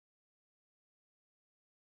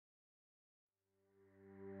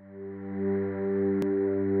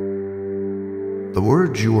The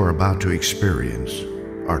words you are about to experience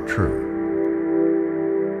are true.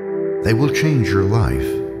 They will change your life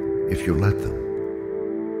if you let them.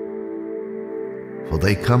 For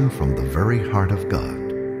they come from the very heart of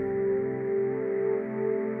God.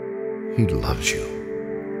 He loves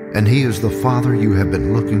you, and He is the Father you have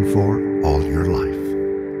been looking for all your life.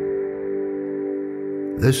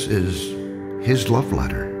 This is His love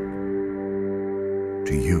letter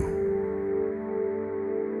to you.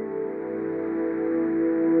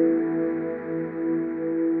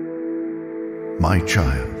 My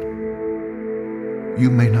child, you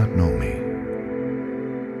may not know me,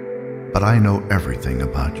 but I know everything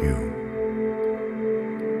about you.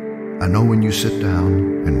 I know when you sit down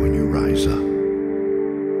and when you rise up.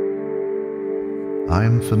 I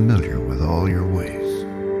am familiar with all your ways.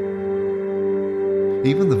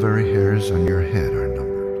 Even the very hairs on your head are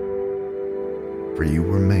numbered, for you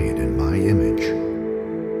were made in my image.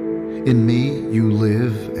 In me you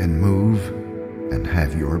live and move and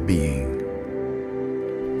have your being,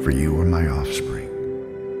 for you are my offspring.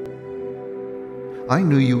 I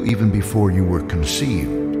knew you even before you were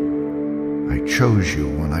conceived. I chose you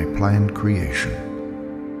when I planned creation.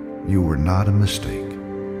 You were not a mistake,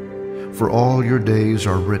 for all your days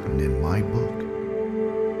are written in my book.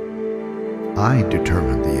 I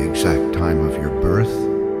determined the exact time of your birth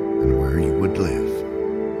and where you would live.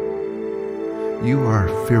 You are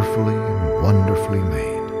fearfully and wonderfully made.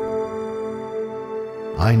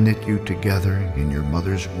 I knit you together in your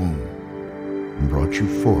mother's womb and brought you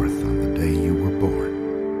forth on the day you were born.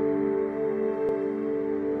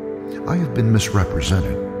 I have been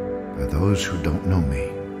misrepresented by those who don't know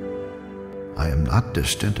me. I am not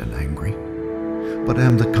distant and angry, but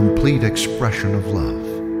am the complete expression of love.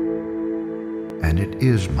 And it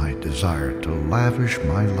is my desire to lavish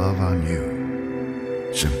my love on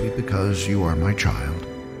you, simply because you are my child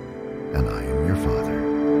and I am your father.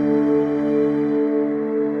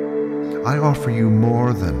 I offer you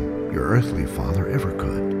more than your earthly father ever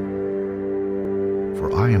could,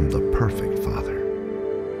 for I am the perfect father.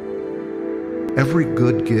 Every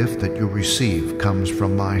good gift that you receive comes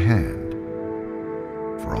from my hand,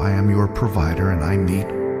 for I am your provider and I meet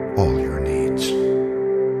all your needs.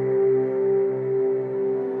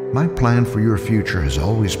 My plan for your future has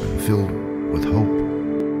always been filled with hope,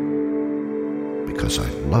 because I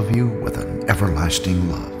love you with an everlasting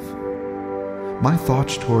love. My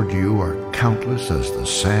thoughts toward you are countless as the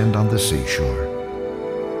sand on the seashore,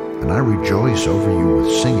 and I rejoice over you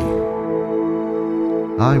with singing.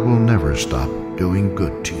 I will never stop doing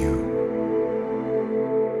good to you,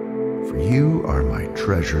 for you are my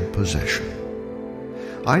treasured possession.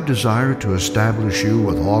 I desire to establish you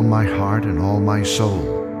with all my heart and all my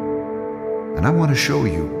soul, and I want to show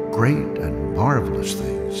you great and marvelous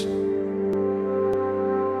things.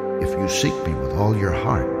 If you seek me with all your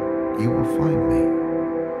heart, you will find me.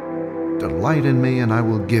 Delight in me, and I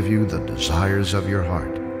will give you the desires of your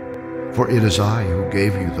heart, for it is I who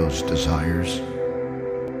gave you those desires.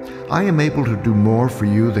 I am able to do more for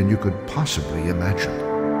you than you could possibly imagine,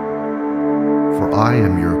 for I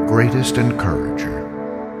am your greatest encourager.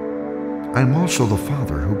 I am also the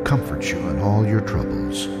Father who comforts you in all your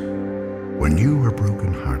troubles. When you are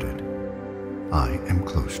broken-hearted, I am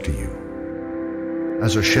close to you.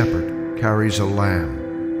 As a shepherd carries a lamb,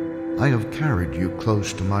 I have carried you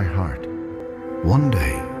close to my heart. One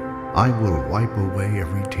day, I will wipe away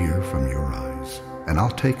every tear from your eyes, and I'll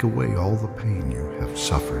take away all the pain you have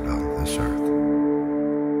suffered on this earth.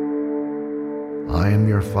 I am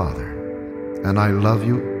your Father, and I love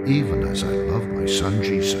you even as I love my Son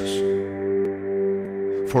Jesus.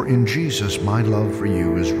 For in Jesus my love for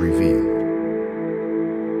you is revealed.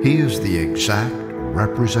 He is the exact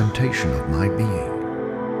representation of my being.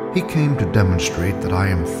 He came to demonstrate that I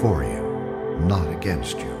am for you, not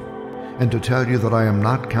against you, and to tell you that I am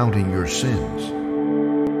not counting your sins.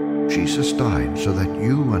 Jesus died so that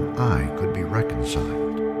you and I could be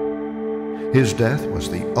reconciled. His death was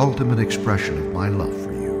the ultimate expression of my love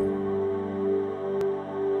for you.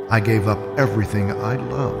 I gave up everything I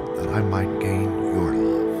loved that I might gain your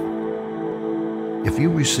love. If you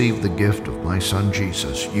receive the gift of my Son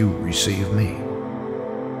Jesus, you receive me,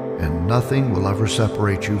 and nothing will ever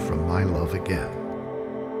separate you from my love again.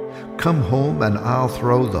 Come home and I'll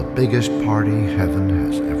throw the biggest party heaven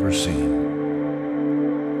has ever seen.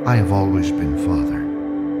 I have always been Father,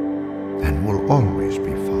 and will always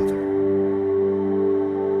be Father.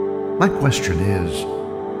 My question is,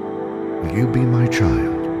 will you be my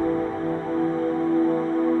child?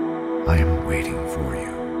 I am waiting for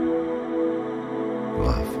you.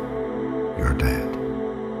 Love, your dad,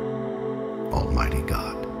 Almighty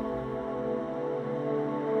God.